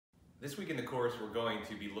This week in the course, we're going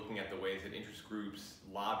to be looking at the ways that interest groups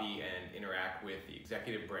lobby and interact with the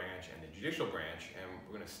executive branch and the judicial branch. And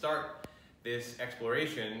we're going to start this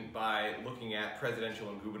exploration by looking at presidential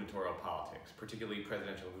and gubernatorial politics, particularly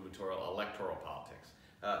presidential and gubernatorial electoral politics.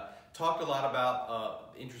 Talked a lot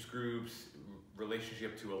about interest groups'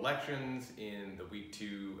 relationship to elections in the week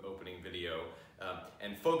 2 opening video,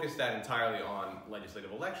 and focused that entirely on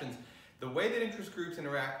legislative elections. The way that interest groups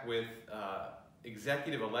interact with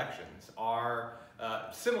executive elections are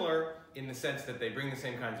similar in the sense that they bring the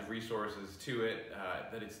same kinds of resources to it,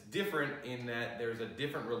 but it's different in that there's a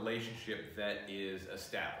different relationship that is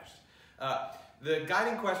established. The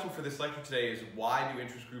guiding question for this lecture today is, why do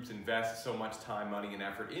interest groups invest so much time, money, and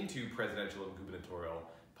effort into presidential and gubernatorial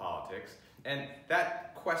politics? And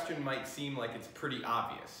that question might seem like it's pretty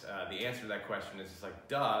obvious. The answer to that question is just like,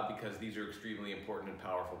 duh, because these are extremely important and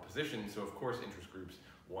powerful positions, so of course interest groups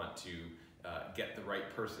want to get the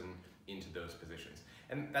right person into those positions.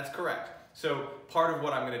 And that's correct. So part of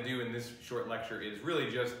what I'm going to do in this short lecture is really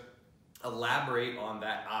just elaborate on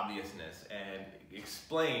that obviousness and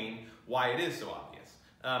explain why it is so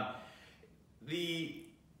obvious. The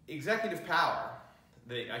executive power,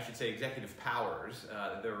 I should say executive powers,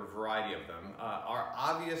 there are a variety of them, are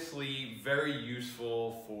obviously very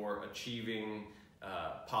useful for achieving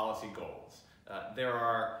policy goals. There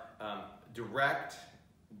are direct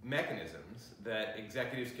mechanisms that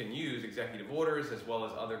executives can use, executive orders as well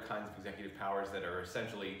as other kinds of executive powers that are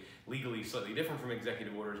essentially legally slightly different from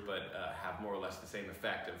executive orders but have more or less the same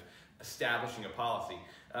effect of establishing a policy.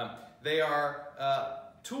 They are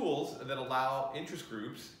tools that allow interest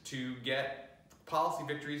groups to get policy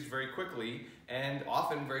victories very quickly and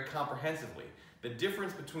often very comprehensively. The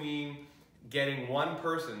difference between getting one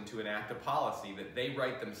person to enact a policy that they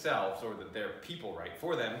write themselves or that their people write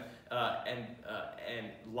for them and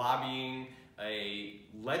lobbying a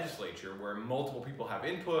legislature where multiple people have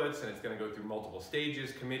inputs and it's going to go through multiple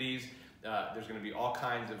stages, committees. There's going to be all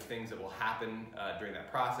kinds of things that will happen during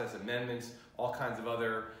that process, amendments, all kinds of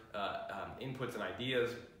other inputs and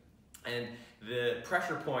ideas. And the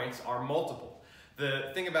pressure points are multiple.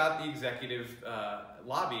 The thing about the executive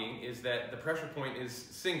lobbying is that the pressure point is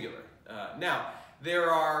singular. Now,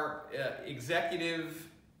 there are executive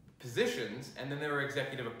positions and then there are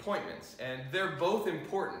executive appointments, and they're both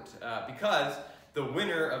important because the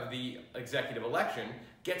winner of the executive election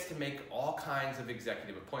gets to make all kinds of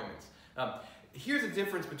executive appointments. Here's a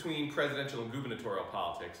difference between presidential and gubernatorial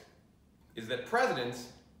politics, is that presidents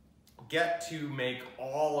get to make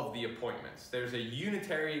all of the appointments. There's a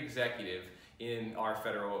unitary executive in our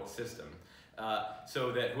federal system.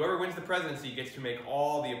 So that whoever wins the presidency gets to make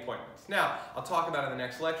all the appointments. Now, I'll talk about in the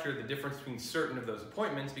next lecture the difference between certain of those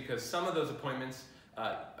appointments, because some of those appointments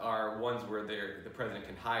are ones where the president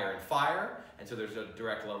can hire and fire, and so there's a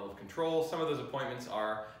direct level of control. Some of those appointments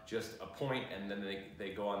are just appoint and then they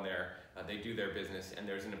go on they do their business, and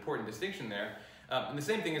there's an important distinction there. And the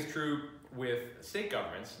same thing is true with state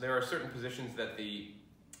governments. There are certain positions that the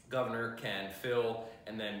governor can fill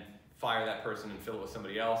and then fire that person and fill it with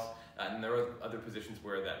somebody else. And there are other positions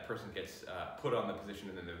where that person gets put on the position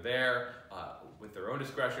and then they're there with their own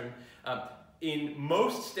discretion. In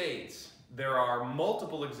most states, there are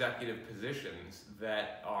multiple executive positions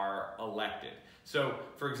that are elected. So,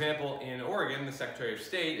 for example, in Oregon, the Secretary of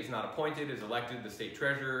State is not appointed, is elected, the state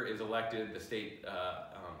treasurer is elected, the state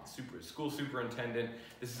school superintendent.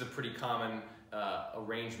 This is a pretty common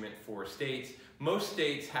arrangement for states. Most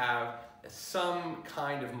states have some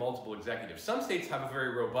kind of multiple executive. Some states have a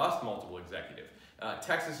very robust multiple executive.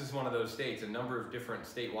 Texas is one of those states. A number of different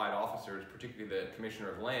statewide officers, particularly the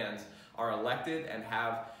Commissioner of Lands, are elected and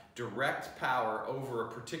have direct power over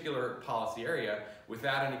a particular policy area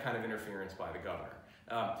without any kind of interference by the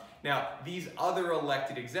governor. Now, these other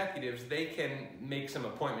elected executives, they can make some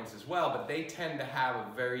appointments as well, but they tend to have a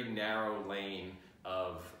very narrow lane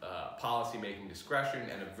of policy-making discretion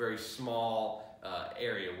and a very small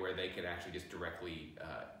area where they can actually just directly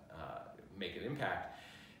make an impact.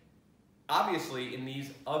 Obviously, in these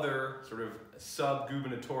other sort of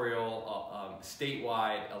sub-gubernatorial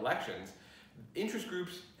statewide elections, interest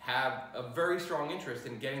groups have a very strong interest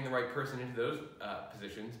in getting the right person into those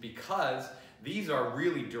positions, because these are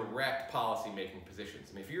really direct policy-making positions.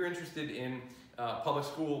 I mean, if you're interested in public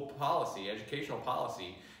school policy, educational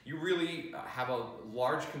policy, you really have a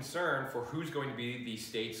large concern for who's going to be the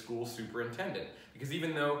state school superintendent. Because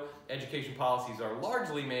even though education policies are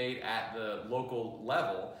largely made at the local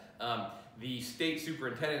level, the state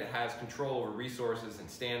superintendent has control over resources and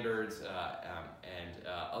standards and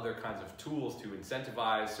other kinds of tools to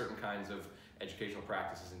incentivize certain kinds of educational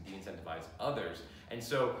practices and de-incentivize others. And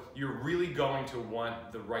so you're really going to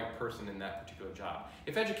want the right person in that particular job.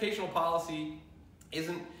 If educational policy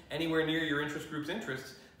isn't anywhere near your interest group's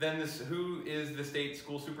interests, then who is the state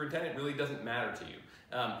school superintendent really doesn't matter to you.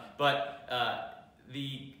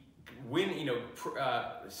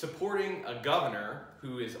 Supporting a governor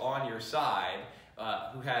who is on your side,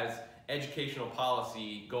 who has educational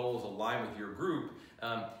policy goals aligned with your group,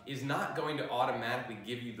 is not going to automatically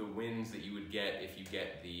give you the wins that you would get if you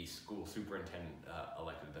get the school superintendent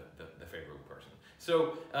elected, the favorable person.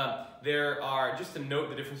 So there are, just to note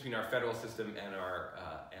the difference between our federal system and our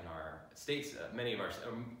states,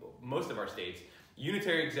 most of our states,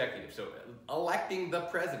 unitary executive. So electing the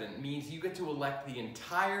president means you get to elect the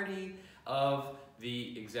entirety of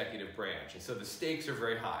the executive branch, and so the stakes are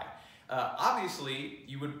very high. Obviously,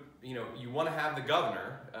 you want to have the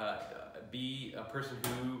governor be a person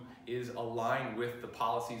who is aligned with the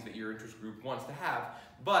policies that your interest group wants to have,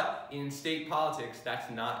 but in state politics, that's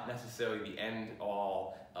not necessarily the end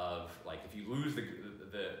all of, like, if you lose the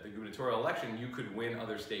gubernatorial election, you could win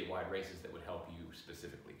other statewide races that would help you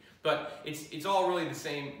specifically. But it's all really the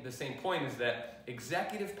same point, is that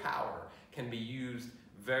executive power can be used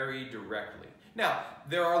very directly. Now,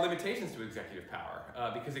 there are limitations to executive power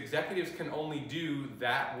because executives can only do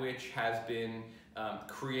that which has been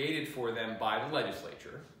created for them by the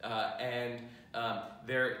legislature, and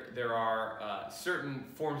there are certain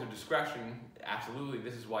forms of discretion. Absolutely,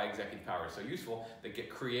 this is why executive power is so useful, that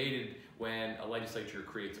get created when a legislature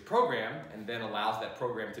creates a program and then allows that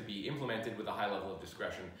program to be implemented with a high level of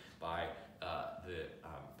discretion by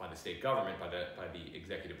the state government, by the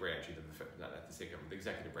executive branch, not the state government, the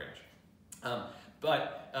executive branch.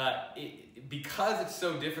 Because it's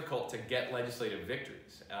so difficult to get legislative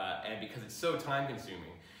victories, and because it's so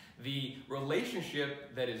time-consuming, the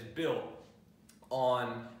relationship that is built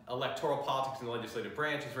on electoral politics in the legislative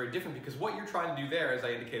branch is very different, because what you're trying to do there, as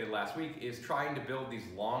I indicated last week, is trying to build these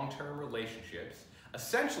long-term relationships,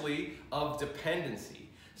 essentially of dependency,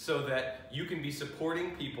 so that you can be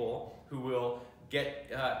supporting people who will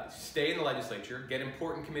stay in the legislature, get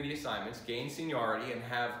important committee assignments, gain seniority, and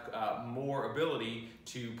have more ability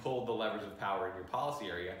to pull the levers of power in your policy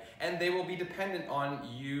area. And they will be dependent on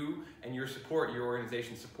you and your support, your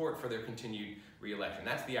organization's support, for their continued re-election.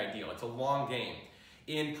 That's the ideal. It's a long game.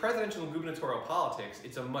 In presidential and gubernatorial politics,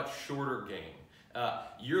 it's a much shorter game.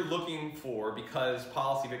 You're looking for, because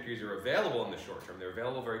policy victories are available in the short term, they're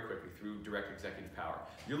available very quickly through direct executive power.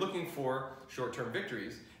 You're looking for short-term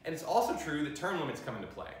victories, and it's also true that term limits come into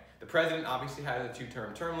play. The president obviously has a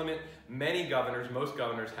 2-term term limit. Many governors, most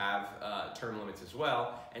governors have term limits as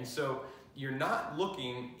well, and so you're not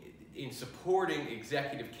looking, in supporting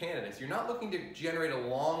executive candidates, you're not looking to generate a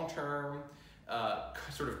long-term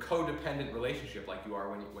sort of codependent relationship like you are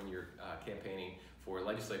when you're campaigning for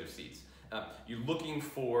legislative seats. You're looking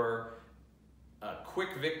for a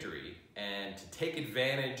quick victory and to take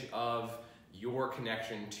advantage of your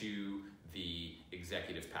connection to the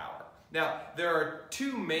executive power. Now, there are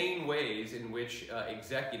two main ways in which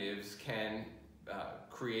executives can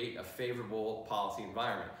create a favorable policy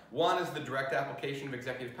environment. One is the direct application of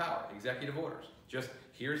executive power, executive orders. Just,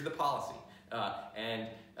 here's the policy.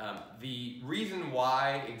 The reason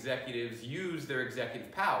why executives use their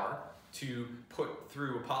executive power to put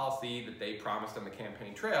through a policy that they promised on the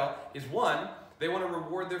campaign trail is, one, they want to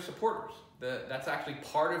reward their supporters. That's actually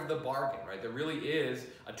part of the bargain, right? There really is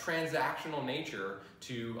a transactional nature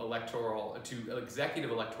to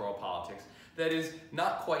executive electoral politics that is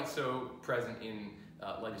not quite so present in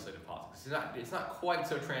legislative politics. It's not quite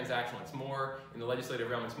so transactional. It's more, in the legislative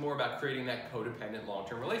realm, it's more about creating that codependent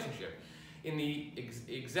long-term relationship. In the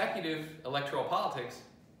executive electoral politics,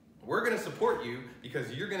 we're going to support you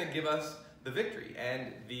because you're going to give us the victory.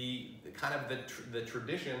 And the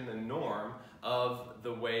tradition, the norm of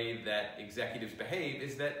the way that executives behave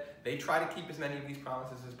is that they try to keep as many of these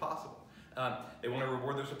promises as possible. They want to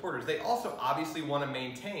reward their supporters. They also obviously want to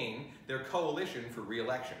maintain their coalition for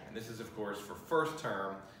re-election. And this is, of course, for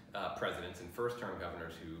first-term presidents and first-term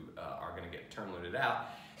governors who are going to get term limited out.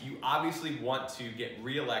 You obviously want to get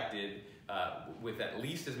re-elected with at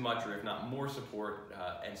least as much, or if not more, support,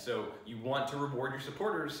 and so you want to reward your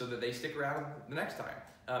supporters so that they stick around the next time.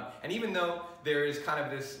 And even though there is kind of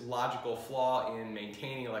this logical flaw in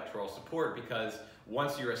maintaining electoral support, because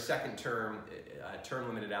once you're a second-term,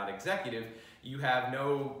 term-limited out executive, you have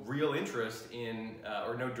no real interest in,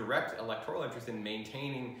 or no direct electoral interest in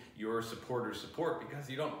maintaining your supporters' support, because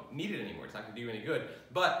you don't need it anymore. It's not going to do you any good.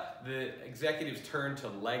 But the executives turn to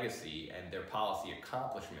legacy and their policy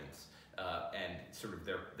accomplishments and sort of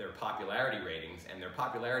their popularity ratings, and their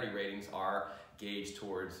popularity ratings are gauged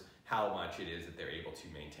towards how much it is that they're able to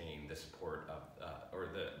maintain the support of, or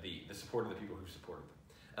the support of the people who supported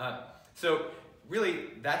them. So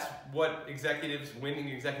really, that's what winning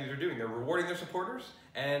executives are doing. They're rewarding their supporters,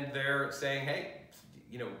 and they're saying, hey,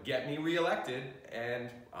 get me reelected, and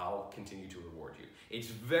I'll continue to reward you. It's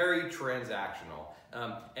very transactional.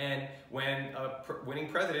 And when a winning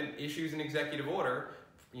president issues an executive order,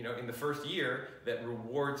 in the first year that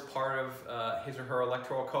rewards part of his or her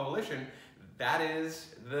electoral coalition, that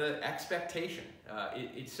is the expectation.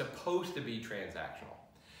 It's supposed to be transactional.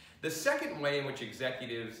 The second way in which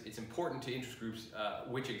it's important to interest groups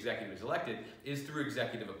which executive is elected is through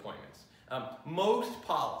executive appointments. Most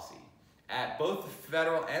policy at both the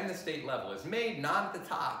federal and the state level is made not at the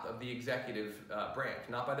top of the executive branch,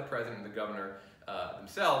 not by the president and the governor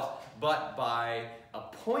themselves, but by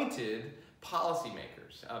appointed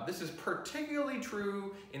policymakers. This is particularly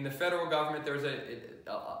true in the federal government. There's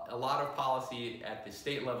a lot of policy at the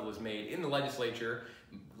state level is made in the legislature.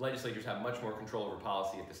 Legislatures have much more control over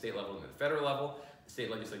policy at the state level than at the federal level. The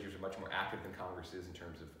state legislatures are much more active than Congress is in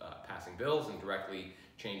terms of passing bills and directly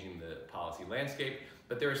changing the policy landscape.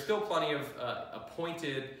 But there are still plenty of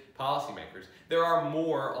appointed policymakers. There are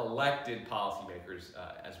more elected policymakers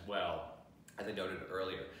as well, as I noted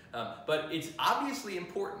earlier. But it's obviously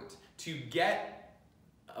important to get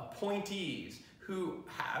appointees who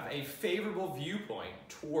have a favorable viewpoint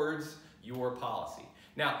towards your policy.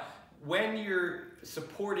 Now, when you're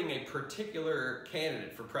supporting a particular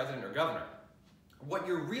candidate for president or governor, what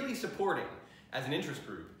you're really supporting as an interest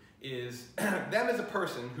group is them as a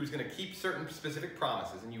person who's going to keep certain specific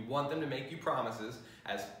promises, and you want them to make you promises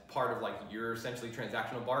as part of your essentially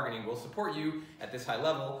transactional bargaining. We'll support you at this high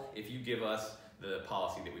level if you give us the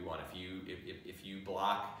policy that we want. If you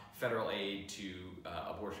block federal aid to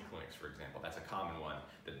abortion clinics, for example, that's a common one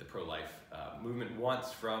that the pro-life movement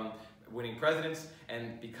wants from winning presidents,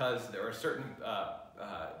 and because there are certain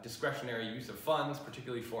discretionary use of funds,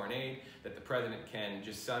 particularly foreign aid, that the president can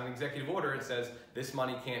just sign an executive order that says this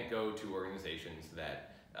money can't go to organizations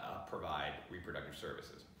that provide reproductive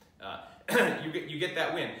services. You get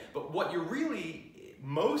that win. But what you're really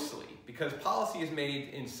mostly, because policy is made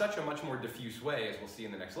in such a much more diffuse way, as we'll see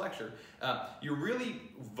in the next lecture, you're really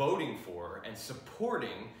voting for and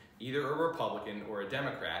supporting either a Republican or a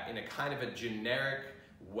Democrat in a kind of a generic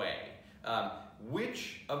way.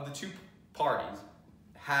 Which of the two parties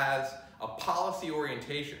has a policy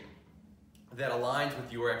orientation that aligns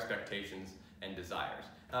with your expectations and desires?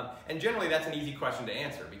 And generally that's an easy question to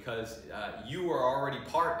answer, because you are already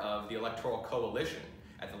part of the electoral coalition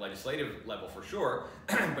at the legislative level for sure,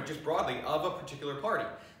 but just broadly of a particular party.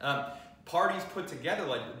 Parties put together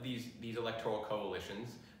these electoral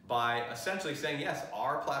coalitions by essentially saying, yes,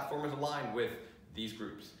 our platform is aligned with these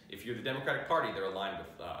groups. If you're the Democratic Party, they're aligned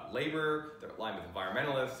with labor, they're aligned with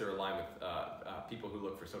environmentalists, they're aligned with people who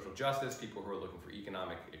look for social justice, people who are looking for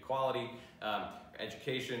economic equality,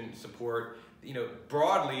 education support.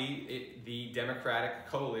 Broadly, the Democratic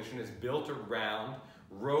coalition is built around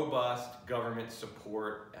robust government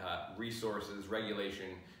support, resources, regulation,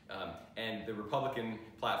 and the Republican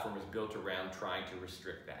platform is built around trying to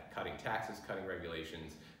restrict that, cutting taxes, cutting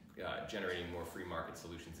regulations, generating more free market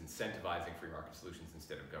solutions, incentivizing free market solutions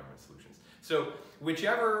instead of government solutions. So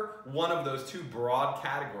whichever one of those two broad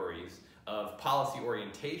categories of policy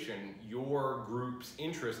orientation your group's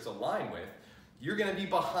interests align with, you're going to be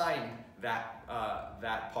behind that,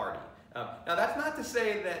 that party. Now that's not to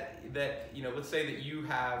say that let's say that you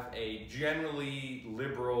have a generally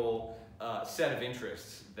liberal set of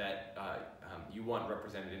interests that you want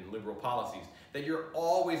represented in liberal policies, that you're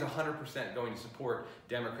always 100% going to support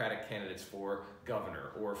Democratic candidates for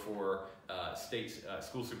governor or for state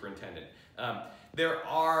school superintendent. There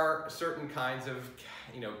are certain kinds of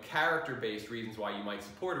character-based reasons why you might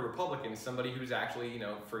support a Republican, somebody who's actually,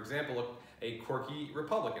 for example, a quirky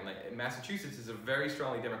Republican. Like Massachusetts is a very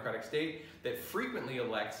strongly Democratic state that frequently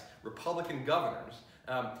elects Republican governors.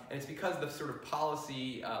 And it's because the sort of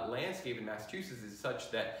policy landscape in Massachusetts is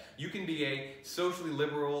such that you can be a socially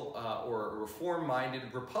liberal or reform-minded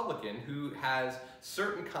Republican who has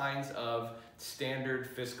certain kinds of standard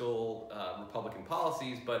fiscal Republican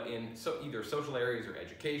policies, but in either social areas or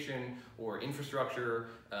education or infrastructure,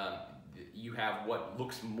 you have what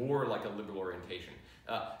looks more like a liberal orientation.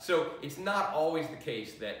 So it's not always the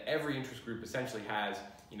case that every interest group essentially has,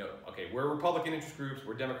 okay, we're Republican interest groups,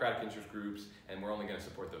 we're Democratic interest groups, and we're only going to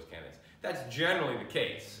support those candidates. That's generally the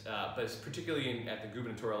case, but it's particularly at the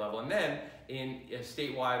gubernatorial level, and then in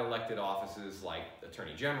statewide elected offices like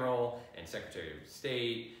Attorney General and Secretary of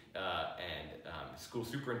State and School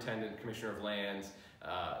Superintendent, Commissioner of Lands,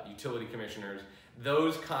 utility commissioners.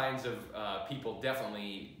 Those kinds of people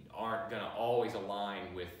definitely aren't going to always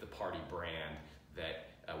align with the party brand that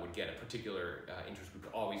would get a particular interest group to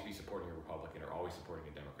always be supporting a Republican or always supporting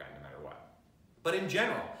a Democrat no matter what. But in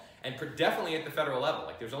general, and definitely at the federal level,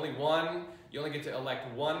 like there's only one, you only get to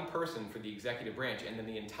elect one person for the executive branch, and then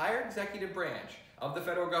the entire executive branch of the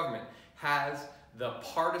federal government has the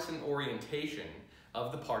partisan orientation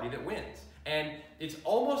of the party that wins. And it's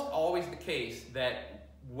almost always the case that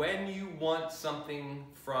when you want something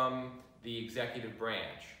from the executive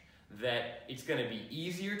branch, that it's going to be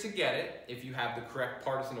easier to get it if you have the correct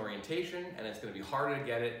partisan orientation, and it's going to be harder to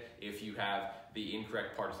get it if you have the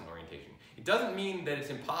incorrect partisan orientation. It doesn't mean that it's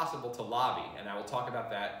impossible to lobby, and I will talk about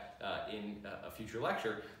that in a future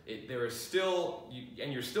lecture. There is still,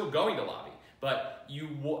 and you're still going to lobby, but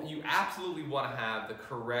you absolutely want to have the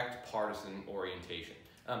correct partisan orientation.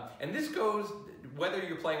 And this goes whether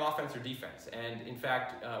you're playing offense or defense. And in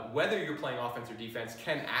fact, whether you're playing offense or defense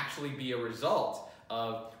can actually be a result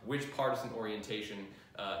of which partisan orientation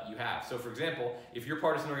you have. So for example, if your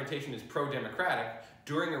partisan orientation is pro-democratic,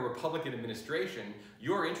 during a Republican administration,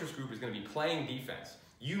 your interest group is going to be playing defense.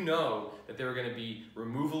 You know that there are going to be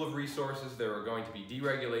removal of resources, there are going to be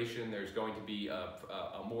deregulation, there's going to be a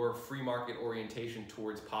more free market orientation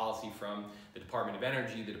towards policy from the Department of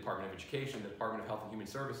Energy, the Department of Education, the Department of Health and Human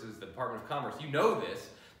Services, the Department of Commerce. You know this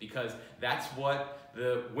because that's what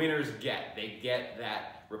the winners get. They get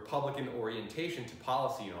that Republican orientation to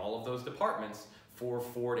policy in all of those departments for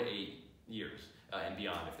 4 to 8 years and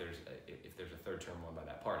beyond if there's a third term won by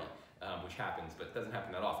that party, which happens, but it doesn't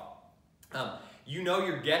happen that often. You know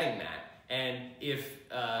you're getting that, and if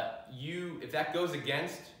that goes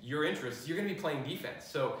against your interests, you're going to be playing defense.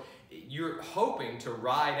 So you're hoping to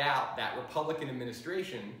ride out that Republican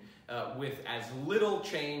administration with as little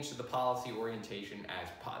change to the policy orientation as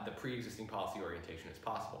the pre-existing policy orientation as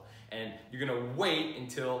possible. And you're going to wait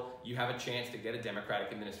until you have a chance to get a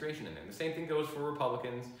Democratic administration in there. The same thing goes for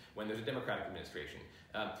Republicans when there's a Democratic administration.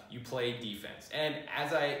 You play defense. And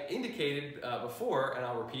as I indicated before, and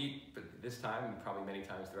I'll repeat this time and probably many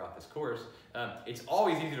times throughout this course, it's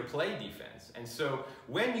always easier to play defense. And so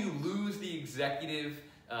when you lose the executive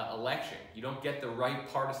election, you don't get the right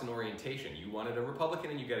partisan orientation, you wanted a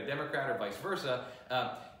Republican and you get a Democrat or vice versa,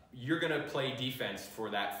 you're going to play defense for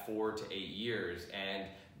that 4 to 8 years. And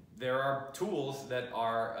there are tools that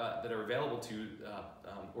are available to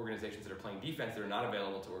organizations that are playing defense that are not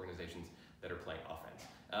available to organizations that are playing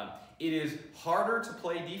offense. It is harder to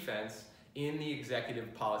play defense in the executive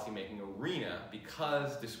policymaking arena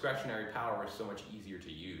because discretionary power is so much easier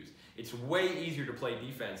to use. It's way easier to play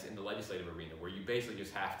defense in the legislative arena where you basically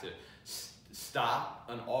just have to stop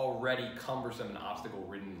an already cumbersome and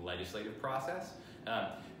obstacle-ridden legislative process.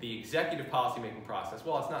 The executive policymaking process,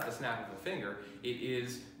 well, it's not the snap of a finger, it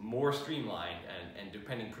is more streamlined, and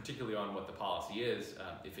depending particularly on what the policy is,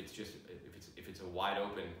 if it's a wide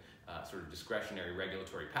open sort of discretionary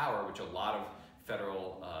regulatory power, which a lot of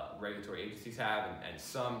federal regulatory agencies have and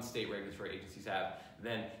some state regulatory agencies have,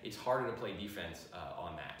 then it's harder to play defense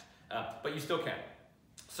on that. But you still can.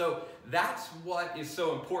 So that's what is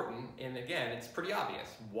so important, and again, it's pretty obvious.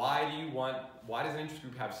 Why does an interest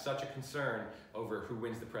group have such a concern over who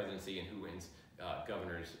wins the presidency and who wins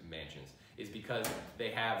governor's mansions? Is because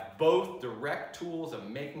they have both direct tools of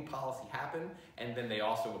making policy happen, and then they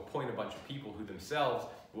also appoint a bunch of people who themselves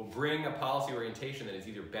will bring a policy orientation that is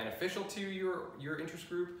either beneficial to your interest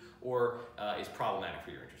group or is problematic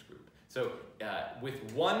for your interest group. So with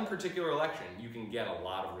one particular election, you can get a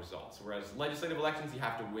lot of results. Whereas legislative elections, you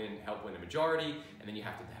have to help win a majority, and then you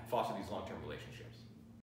have to foster these long-term relationships.